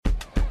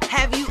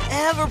Have you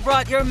ever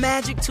brought your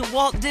magic to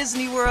Walt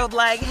Disney World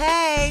like,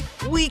 hey,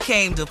 we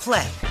came to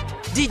play?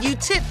 Did you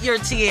tip your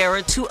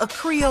tiara to a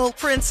Creole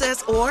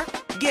princess or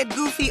get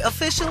goofy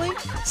officially?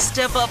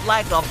 Step up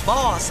like a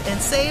boss and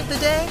save the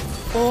day?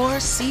 Or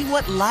see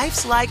what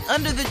life's like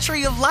under the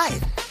tree of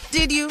life?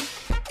 Did you?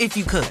 If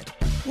you could.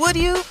 Would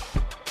you?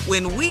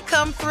 When we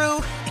come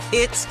through,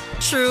 it's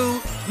true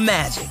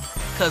magic.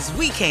 'Cause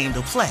we came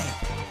to play.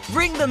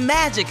 Bring the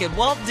magic at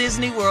Walt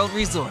Disney World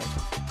Resort.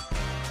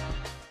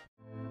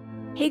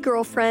 Hey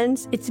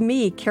girlfriends, it's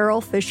me, Carol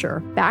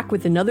Fisher, back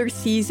with another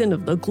season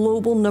of the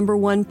global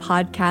 #1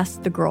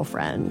 podcast, The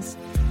Girlfriends.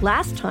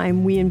 Last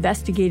time, we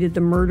investigated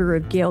the murder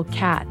of Gail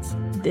Katz.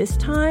 This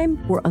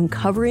time, we're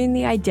uncovering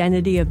the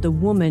identity of the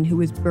woman who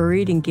was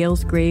buried in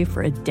Gail's grave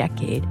for a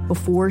decade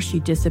before she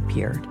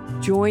disappeared.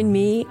 Join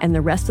me and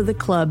the rest of the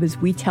club as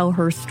we tell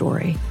her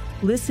story.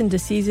 Listen to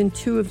Season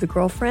 2 of The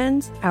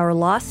Girlfriends, Our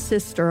Lost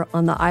Sister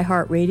on the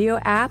iHeartRadio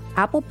app,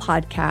 Apple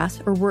Podcasts,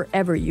 or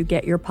wherever you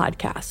get your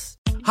podcasts.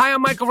 Hi,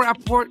 I'm Michael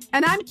Rappaport.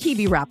 And I'm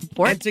Kibi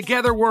Rappaport. And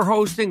together we're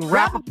hosting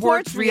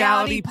Rappaport's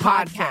Reality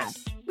Podcast.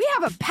 We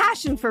have a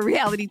passion for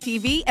reality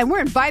TV, and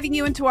we're inviting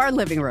you into our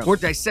living room. We're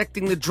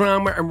dissecting the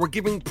drama, and we're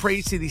giving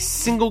praise to the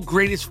single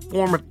greatest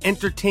form of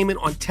entertainment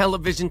on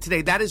television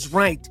today. That is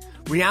right.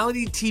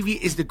 Reality TV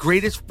is the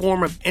greatest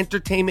form of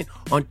entertainment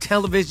on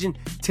television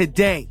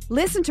today.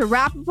 Listen to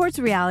Rappaport's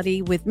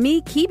Reality with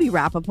me, Kibi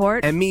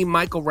Rappaport. And me,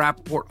 Michael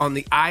Rappaport, on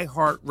the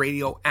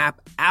iHeartRadio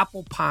app,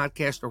 Apple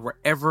Podcast, or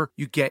wherever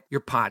you get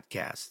your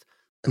podcast.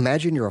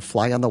 Imagine you're a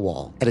fly on the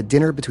wall at a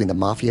dinner between the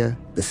Mafia,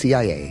 the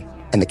CIA,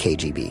 and the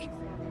KGB.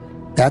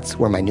 That's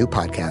where my new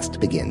podcast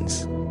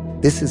begins.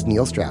 This is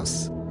Neil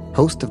Strauss,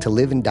 host of To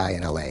Live and Die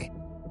in LA.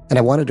 And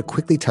I wanted to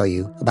quickly tell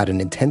you about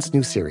an intense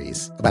new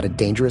series about a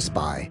dangerous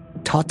spy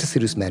taught to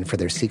seduce men for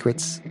their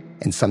secrets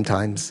and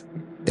sometimes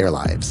their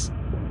lives.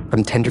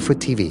 From Tenderfoot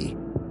TV,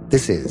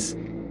 this is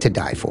To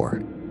Die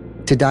For.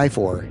 To Die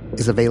For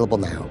is available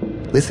now.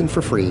 Listen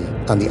for free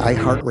on the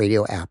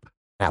iHeartRadio app,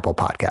 Apple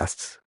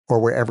Podcasts, or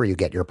wherever you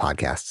get your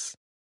podcasts.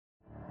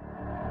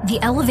 The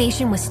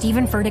Elevation with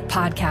Stephen Furtick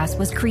podcast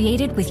was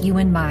created with you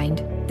in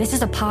mind. This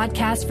is a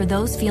podcast for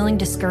those feeling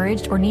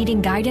discouraged or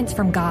needing guidance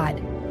from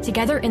God.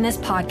 Together in this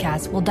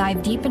podcast, we'll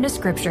dive deep into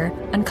Scripture,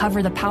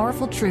 uncover the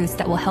powerful truths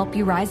that will help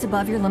you rise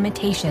above your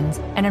limitations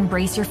and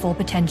embrace your full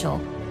potential.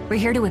 We're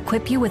here to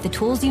equip you with the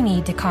tools you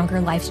need to conquer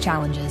life's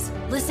challenges.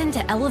 Listen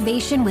to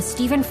Elevation with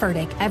Stephen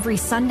Furtick every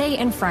Sunday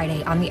and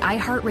Friday on the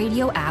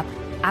iHeartRadio app,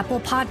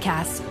 Apple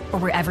Podcasts, or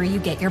wherever you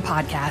get your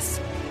podcasts.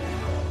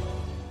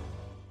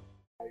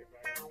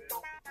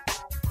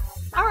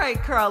 All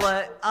right,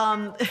 Carla,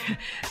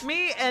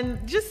 me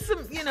and just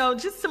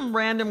some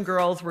random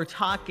girls were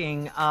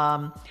talking,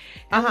 and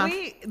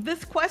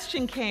this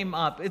question came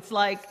up. It's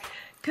like,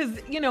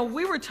 because,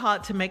 we were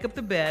taught to make up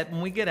the bed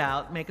when we get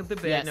out, make up the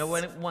bed. Yes. No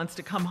one wants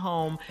to come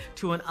home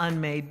to an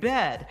unmade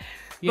bed.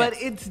 Yes.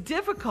 But it's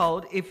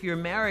difficult if you're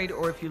married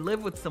or if you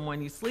live with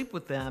someone, you sleep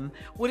with them.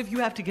 What if you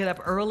have to get up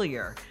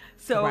earlier?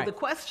 So Right. The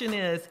question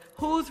is,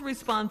 whose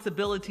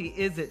responsibility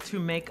is it to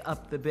make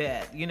up the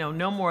bed?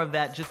 No more of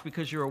that just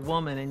because you're a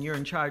woman and you're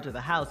in charge of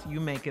the house, you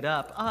make it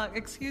up.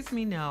 Excuse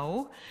me,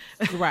 no.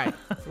 Right.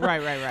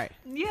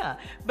 Yeah.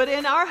 But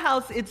in our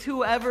house, it's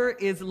whoever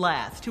is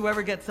last,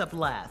 whoever gets up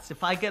last.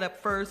 If I get up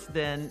first,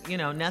 then,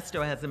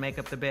 Nesto has to make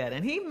up the bed.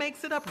 And he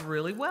makes it up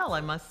really well,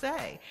 I must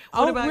say.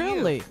 What about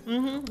really? you?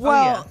 Mm-hmm.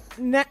 Well,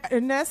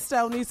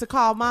 Nesto needs to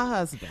call my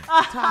husband,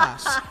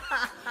 Tosh,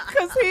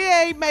 because he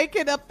ain't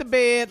making up the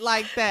bed like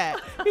that.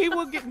 He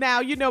will get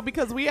now,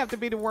 because we have to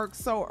be to work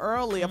so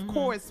early. Of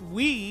course,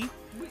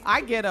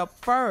 I get up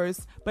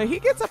first, but he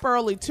gets up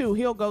early too.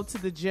 He'll go to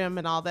the gym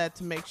and all that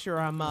to make sure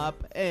I'm up.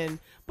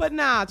 But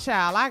nah,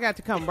 child, I got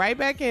to come right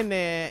back in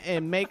there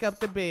and make up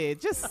the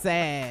bed. Just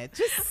sad.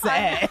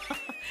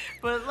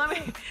 But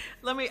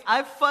let me,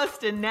 I've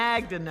fussed and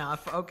nagged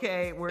enough,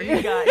 okay, where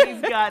he's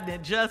gotten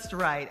it just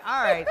right.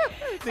 All right.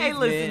 Hey,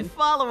 listen,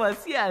 follow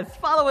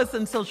us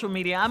on social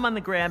media. I'm on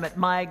the gram at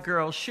My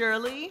Girl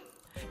Shirley.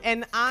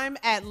 And I'm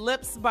at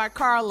Lips by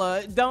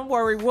Carla. Don't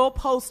worry, we'll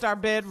post our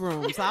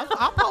bedrooms.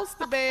 I'll post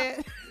the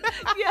bed.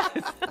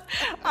 Yes.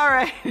 All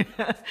right.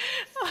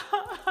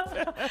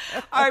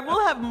 All right,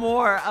 we'll have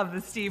more of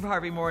the Steve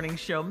Harvey Morning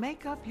Show.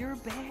 Make up your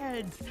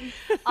beds.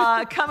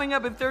 Coming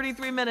up in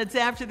 33 minutes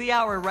after the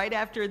hour, right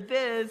after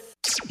this.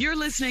 You're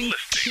listening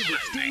to the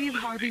Steve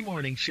Harvey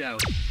Morning Show.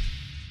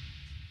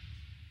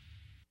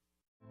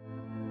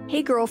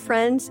 Hey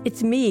girlfriends,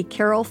 it's me,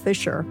 Carol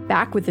Fisher,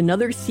 back with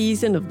another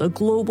season of the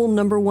global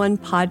 #1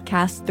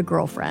 podcast, The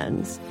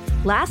Girlfriends.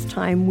 Last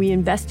time, we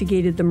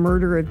investigated the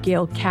murder of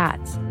Gail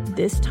Katz.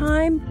 This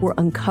time, we're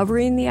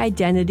uncovering the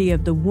identity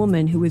of the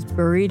woman who was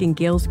buried in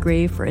Gail's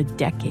grave for a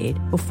decade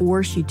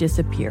before she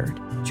disappeared.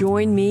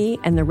 Join me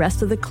and the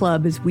rest of the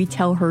club as we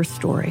tell her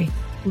story.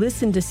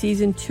 Listen to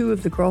Season 2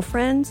 of The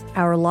Girlfriends,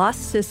 Our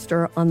Lost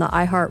Sister on the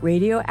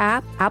iHeartRadio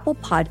app, Apple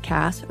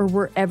Podcasts, or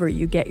wherever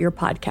you get your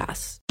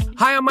podcasts.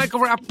 Hi, I'm Michael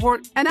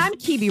Rappaport. And I'm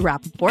Kibi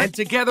Rappaport. And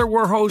together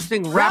we're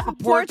hosting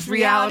Rappaport's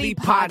Reality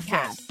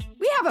Podcast.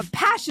 We have a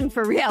passion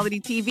for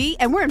reality TV,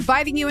 and we're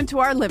inviting you into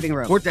our living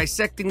room. We're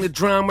dissecting the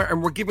drama,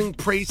 and we're giving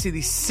praise to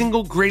the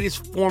single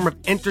greatest form of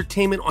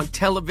entertainment on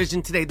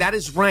television today. That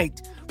is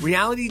right.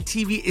 Reality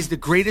TV is the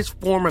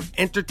greatest form of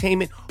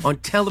entertainment on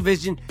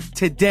television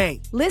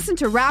today. Listen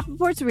to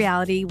Rappaport's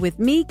Reality with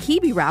me,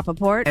 Kibi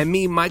Rappaport. And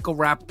me, Michael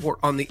Rappaport,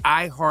 on the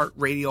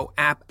iHeartRadio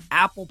app,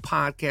 Apple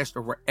Podcast,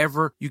 or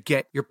wherever you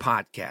get your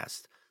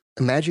podcast.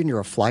 Imagine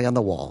you're a fly on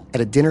the wall at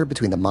a dinner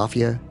between the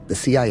mafia, the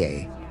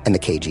CIA, and the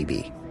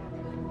KGB.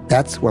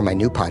 That's where my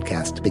new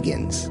podcast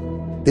begins.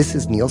 This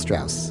is Neil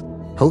Strauss,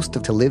 host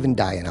of To Live and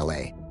Die in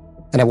LA.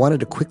 And I wanted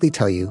to quickly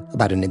tell you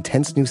about an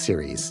intense new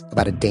series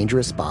about a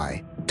dangerous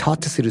spy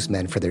taught to seduce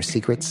men for their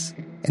secrets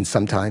and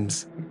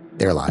sometimes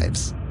their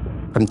lives.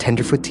 From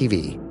Tenderfoot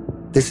TV,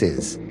 this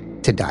is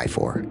To Die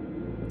For.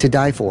 To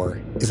Die For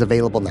is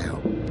available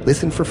now.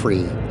 Listen for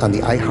free on the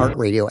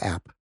iHeartRadio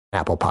app,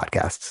 Apple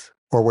Podcasts,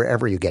 or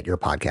wherever you get your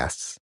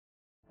podcasts.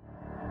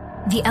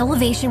 The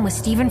Elevation with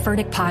Stephen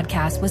Furtick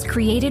podcast was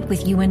created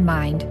with you in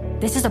mind.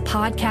 This is a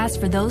podcast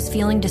for those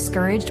feeling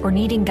discouraged or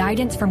needing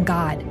guidance from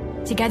God.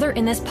 Together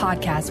in this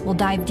podcast, we'll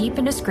dive deep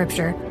into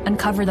Scripture,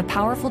 uncover the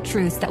powerful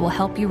truths that will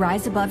help you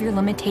rise above your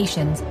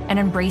limitations and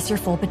embrace your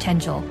full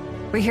potential.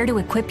 We're here to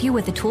equip you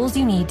with the tools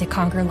you need to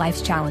conquer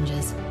life's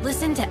challenges.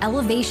 Listen to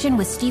Elevation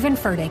with Stephen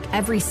Furtick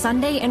every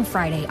Sunday and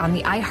Friday on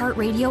the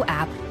iHeartRadio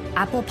app,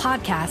 Apple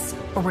Podcasts,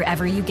 or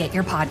wherever you get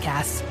your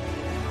podcasts.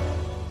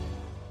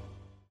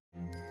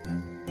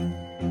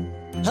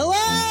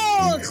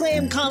 Hello,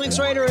 acclaimed comics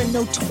writer and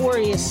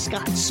notorious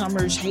Scott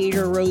Summers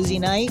hater, Rosie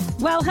Knight.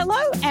 Well, hello,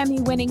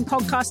 Emmy-winning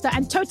podcaster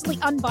and totally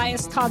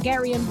unbiased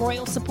Targaryen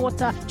royal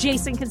supporter,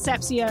 Jason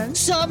Concepcion.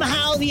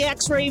 Somehow the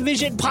X-Ray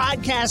Vision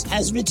podcast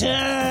has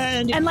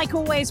returned. And like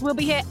always, we'll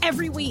be here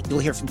every week. You'll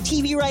hear from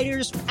TV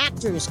writers,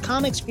 actors,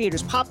 comics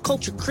creators, pop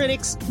culture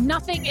critics.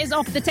 Nothing is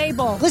off the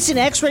table. Listen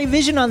to X-Ray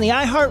Vision on the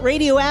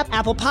iHeartRadio app,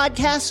 Apple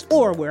Podcasts,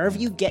 or wherever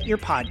you get your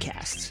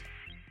podcasts.